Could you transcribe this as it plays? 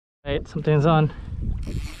Alright, something's on.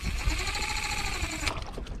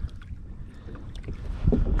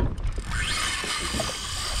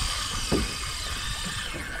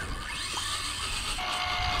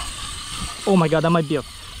 Oh my god, that might be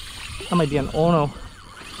an ono.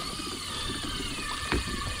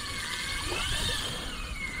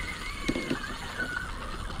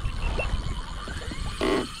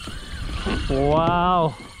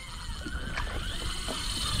 Wow.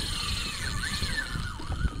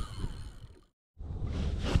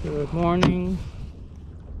 Good morning.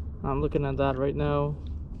 I'm looking at that right now.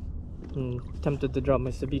 I'm tempted to drop my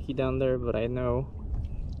sabiki down there, but I know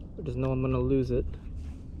there's no I'm gonna lose it.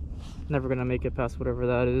 Never gonna make it past whatever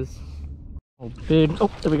that is. Oh, big.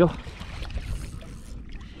 Oh, there we go.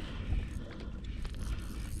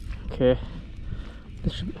 Okay.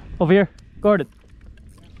 This should be over here. Guarded.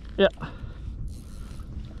 Yeah.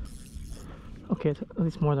 Okay, it's at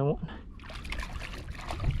least more than one.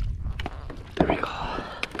 There we go.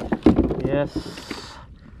 Yes.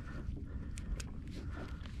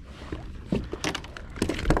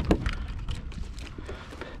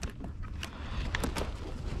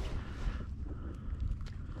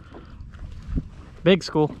 Big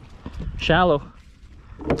school. Shallow.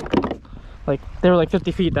 Like, they were like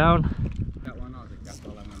 50 feet down. That one, I think that's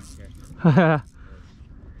all I'm gonna get.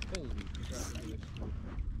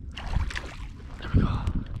 There we go.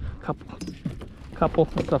 Couple.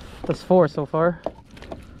 That's 4 so far.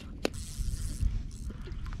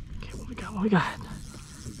 Okay, what we got?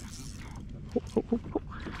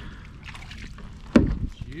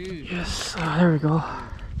 Yes, there we go.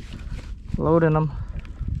 Loading them.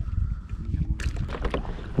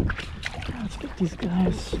 Let's get these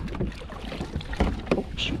guys. Oh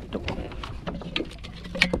shoot!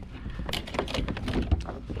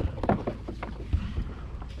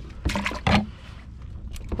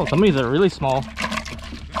 Oh, some of these are really small.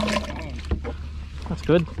 That's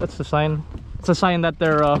good. That's the sign. It's a sign that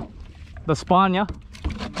they're the spawn, yeah.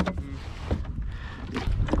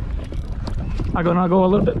 I'm gonna go a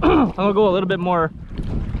little bit. I'm gonna go a little bit more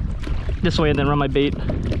this way and then run my bait.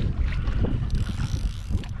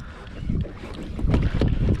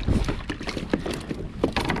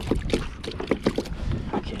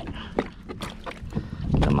 Okay.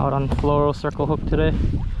 Get them out on fluoro circle hook today.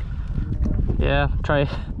 Yeah, try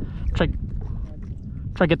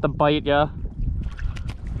get the bite, yeah.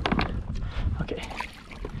 Okay.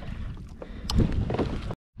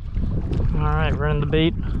 All right, running the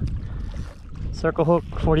bait. Circle hook,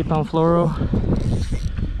 40-pound fluoro.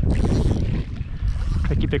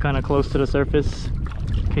 I keep it kind of close to the surface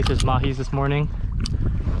in case there's mahis this morning.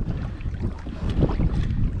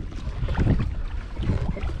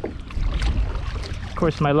 Of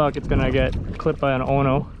course, my luck, it's gonna get clipped by an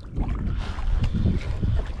ono.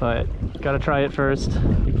 But gotta try it first.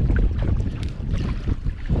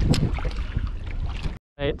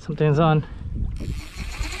 Alright, something's on.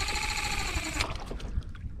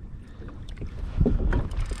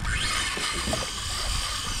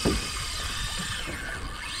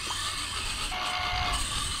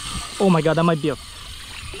 Oh my god, that might be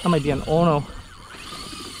an ono.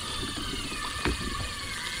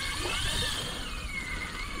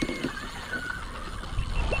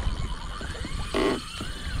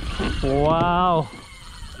 Wow.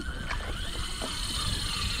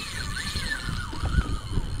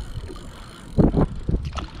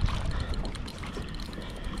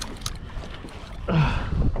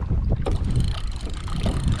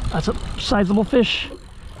 That's a sizable fish.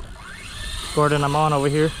 Gordon, I'm on over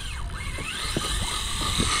here.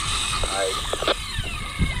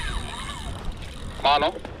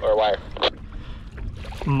 Mono or wire?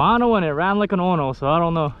 Mono, and it ran like an ono, so I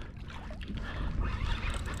don't know.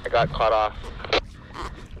 I got caught off.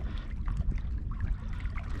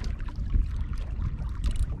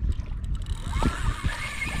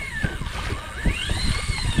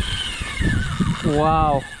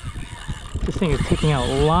 Wow, this thing is taking out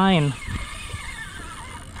line.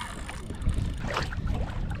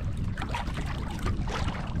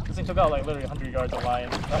 This thing took out like literally 100 yards of line.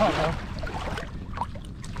 I don't know.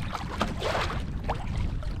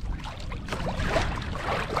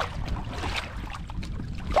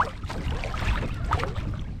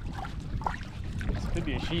 Could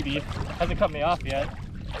be a Shibi. Hasn't cut me off yet.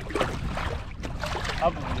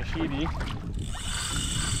 Probably a Shibi.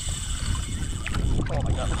 Oh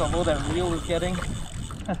my god, look how low that reel is getting.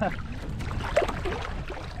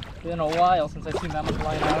 Been a while since I've seen that much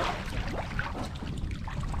line out.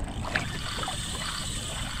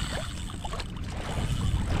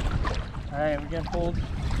 Alright, we're getting pulled.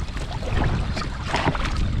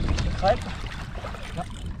 Pipe. No.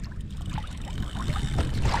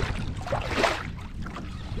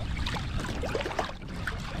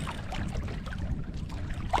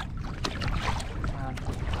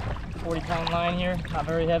 pound line here, not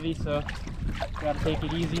very heavy, so gotta take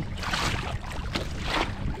it easy.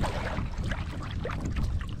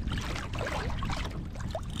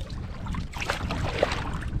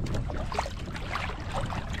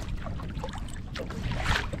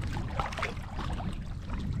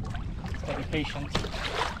 Gotta be patient.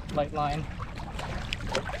 Light line.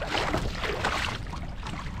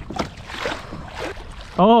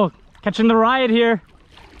 Oh, catching the riot here.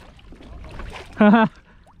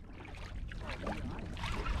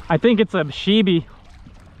 I think it's a Shibi.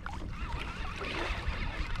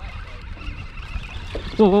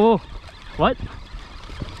 Whoa, whoa, whoa. What?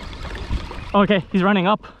 Okay, he's running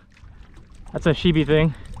up. That's a Shibi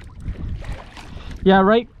thing. Yeah,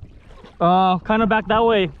 right. Kind of back that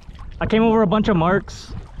way. I came over a bunch of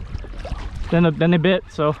marks. Then they bit,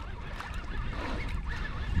 so.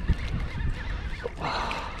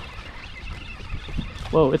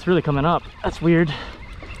 Whoa, it's really coming up. That's weird.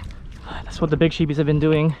 That's what the big Shibis have been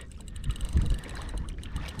doing.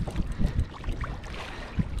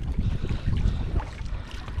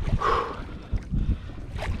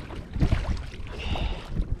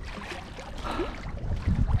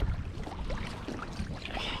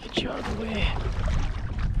 Okay, get you out of the way.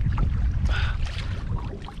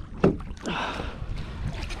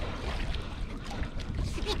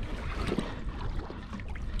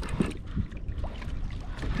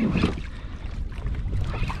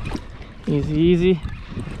 Easy, easy.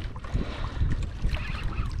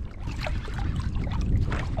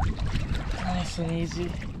 Nice and easy.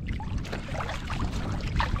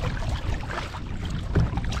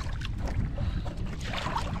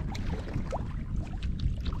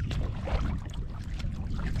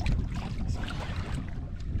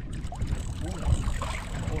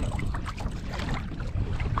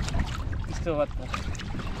 He's still at the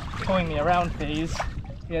towing me around phase.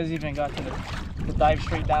 He hasn't even got to the dive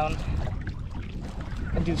straight down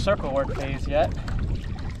and do circle work phase yet.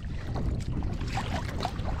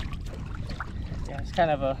 Yeah, it's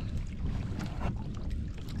kind of a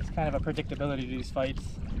predictability to these fights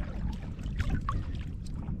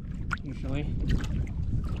usually.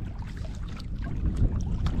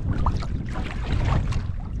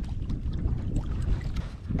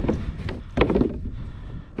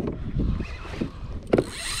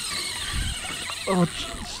 Oh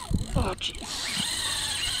jeez. Oh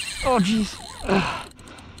jeez. Oh jeez.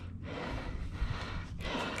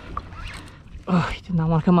 Oh, he did not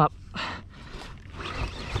want to come up.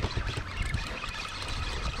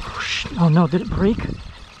 Oh no, did it break?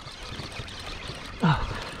 Oh.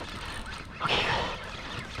 Okay.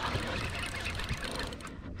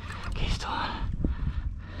 Okay, still on.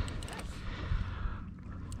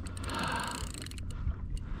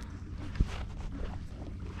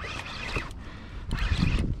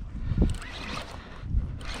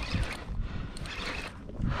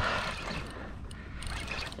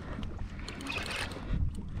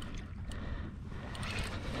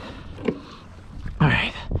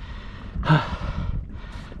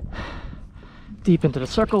 Deep into the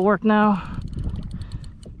circle work now.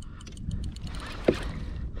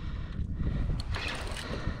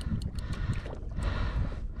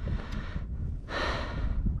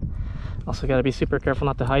 Also got to be super careful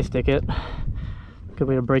not to high stick it. Good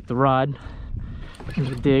way to break the rod and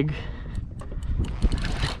to dig.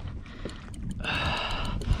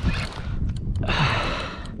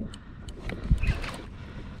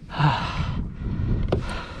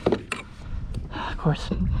 Of course,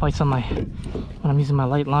 bites on my when I'm using my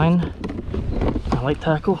light line, my light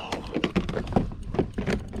tackle.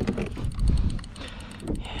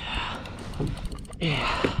 Yeah.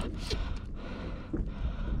 Yeah.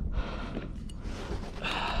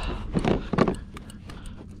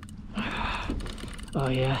 Oh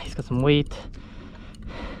yeah, he's got some weight.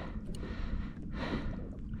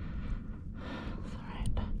 It's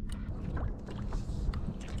alright.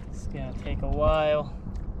 It's gonna take a while.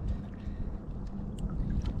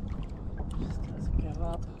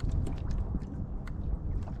 Up.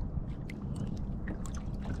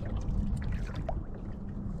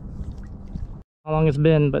 How long it's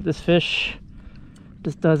been, but this fish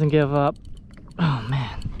just doesn't give up. Oh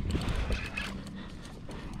man.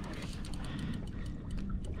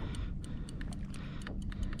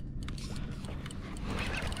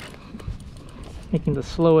 Making the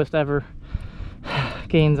slowest ever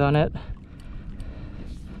gains on it.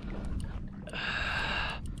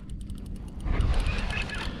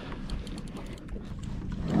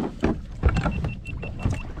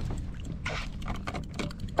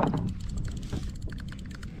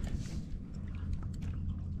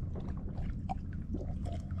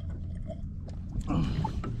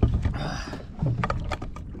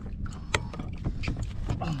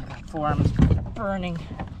 forearm's burning.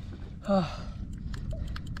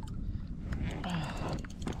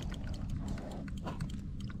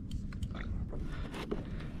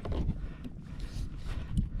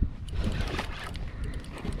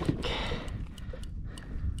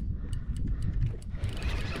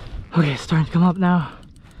 Okay, it's starting to come up now,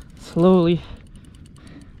 slowly.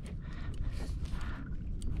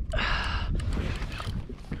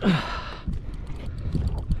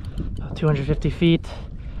 About 250 feet.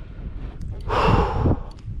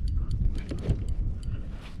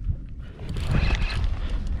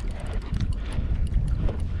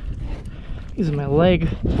 Using my leg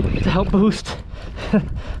to help boost.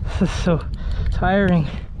 This is so tiring.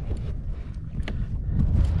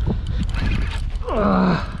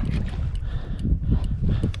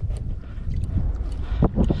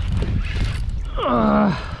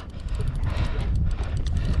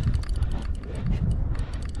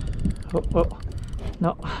 Oh,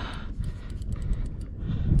 no.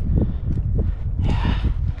 Yeah.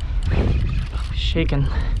 Shaking.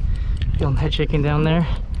 Feeling head shaking down there.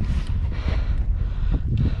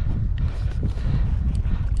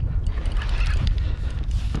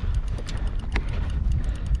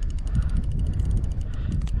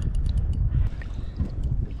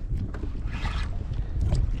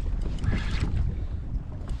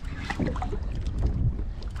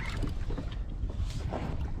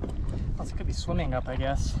 Also could be swimming up, I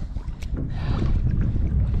guess.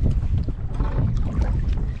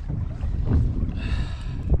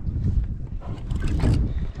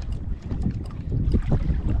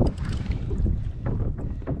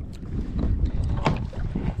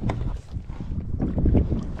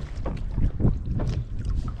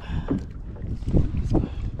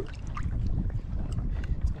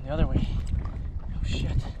 The other way. Oh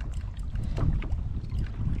shit.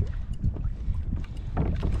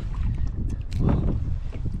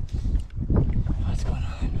 What's going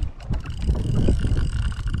on?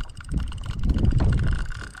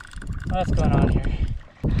 What's going on here?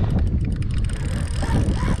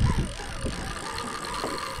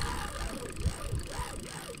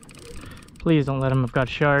 Please don't let him have got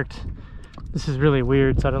sharked. This is really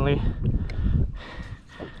weird suddenly.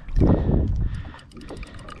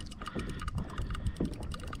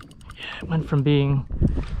 It went from being...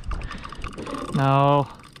 No.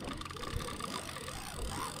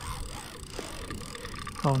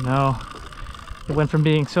 Oh no. It went from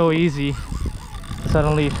being so easy,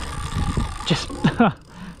 suddenly just...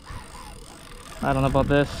 I don't know about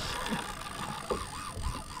this.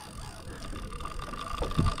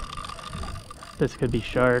 This could be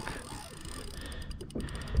shark.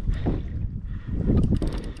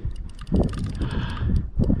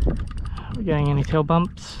 Are we getting any tail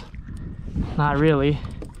bumps? Not really.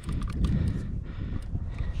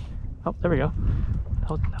 Oh, there we go.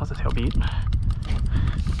 That was a tail beat.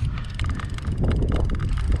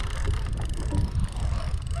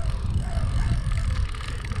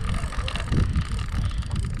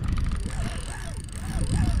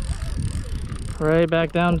 Right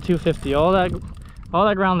back down to 250. All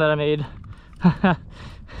that ground that I made.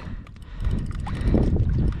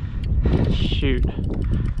 Shoot.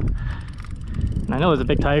 And I know there's a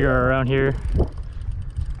big tiger around here.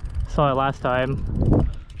 Saw it last time.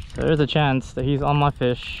 So there's a chance that he's on my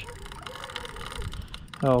fish.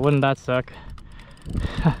 Oh, wouldn't that suck?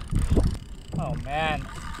 Oh man.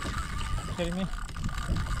 Are you kidding me?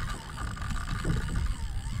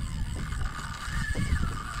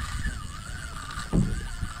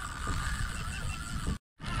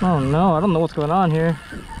 Oh no, I don't know what's going on here.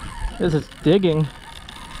 This is digging.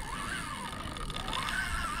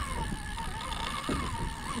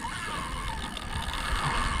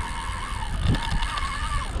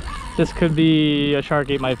 This could be a shark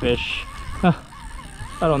ate my fish. I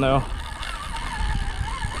don't know.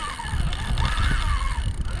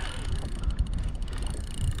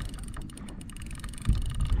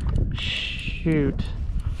 Shoot.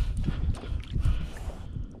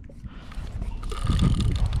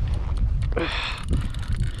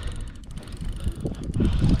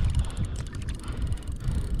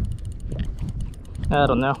 I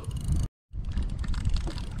don't know.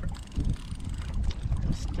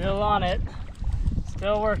 Still on it.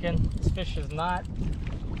 Still working. This fish is not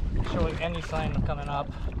showing any sign of coming up.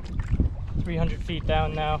 300 feet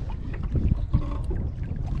down now.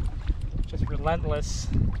 Just relentless.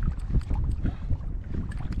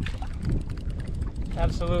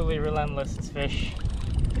 Absolutely relentless, this fish.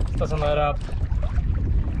 Doesn't let up.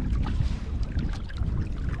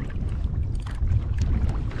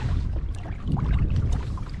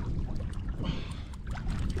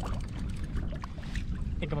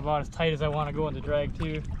 I think I'm about as tight as I want to go in the drag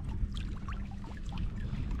too.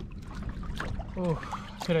 Oh,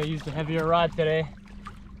 could have used a heavier rod today,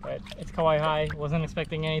 but it's Kauai high. Wasn't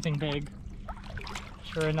expecting anything big.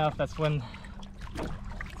 Sure enough, that's when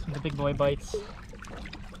the big boy bites.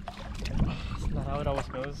 Isn't that how it always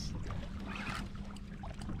goes?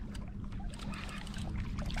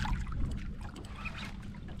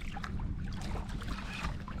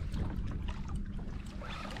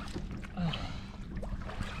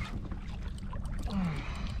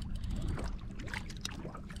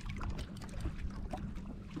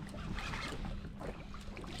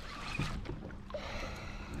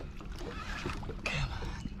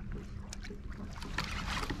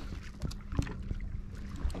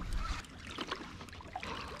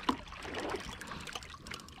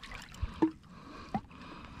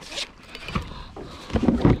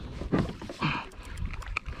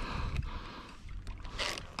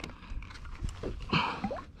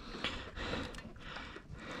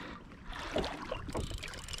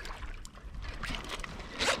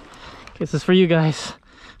 This is for you guys.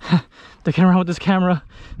 Dicking around with this camera.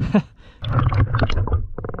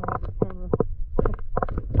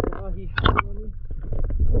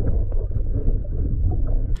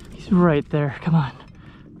 He's right there. Come on.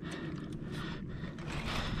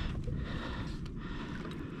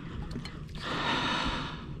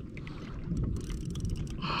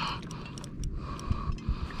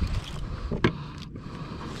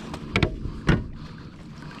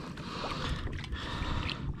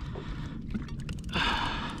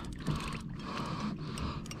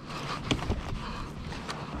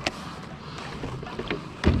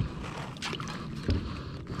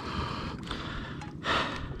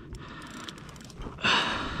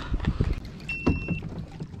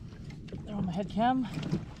 Head cam.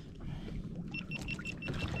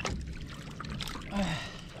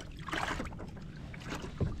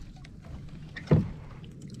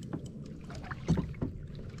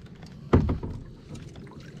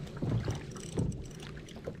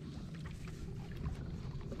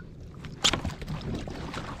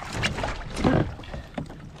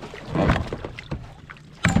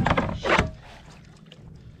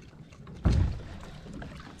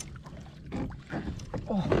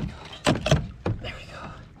 Oh my God.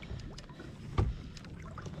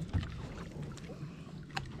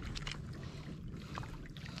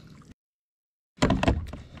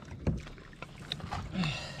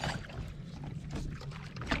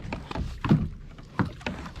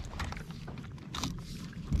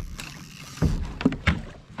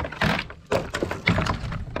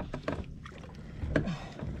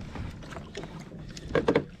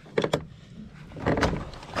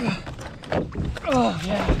 Oh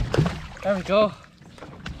yeah, there we go.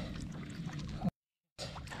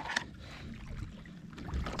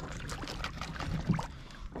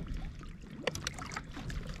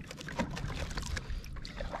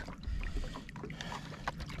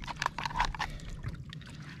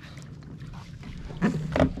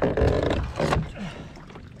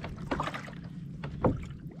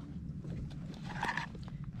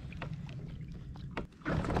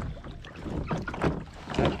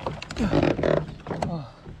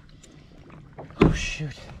 Oh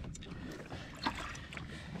shoot.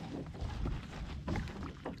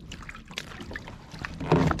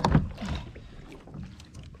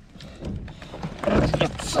 Let's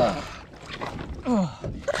get some. Oh.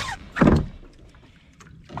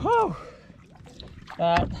 Whew.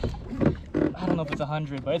 That, I don't know if it's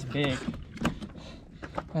 100, but it's big.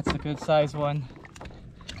 That's a good size one.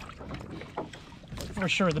 For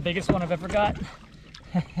sure the biggest one I've ever got.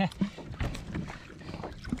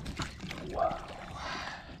 Wow.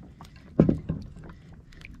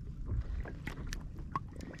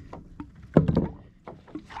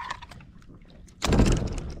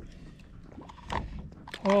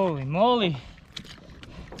 Holy moly.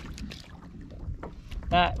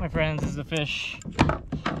 That, my friends, is the fish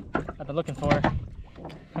I've been looking for.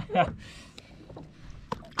 Look at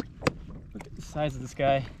the size of this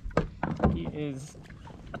guy. He is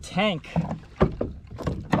a tank.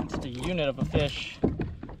 Just a unit of a fish.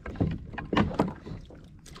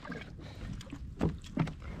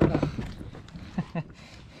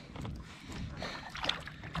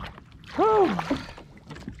 Whew.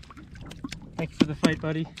 Thank you for the fight,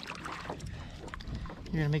 buddy.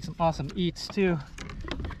 You're gonna make some awesome eats too.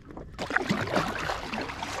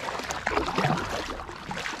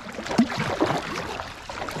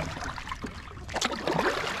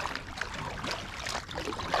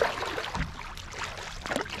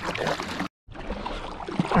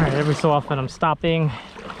 Alright, every so often I'm stopping,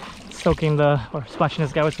 soaking or splashing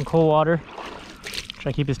this guy with some cold water.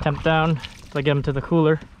 Try to keep his temp down until I get him to the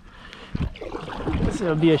cooler. It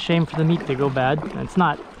would be a shame for the meat to go bad. And it's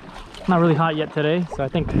not not really hot yet today, so I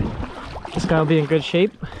think this guy will be in good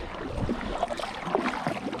shape.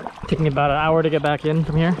 Taking about an hour to get back in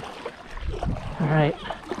from here. All right.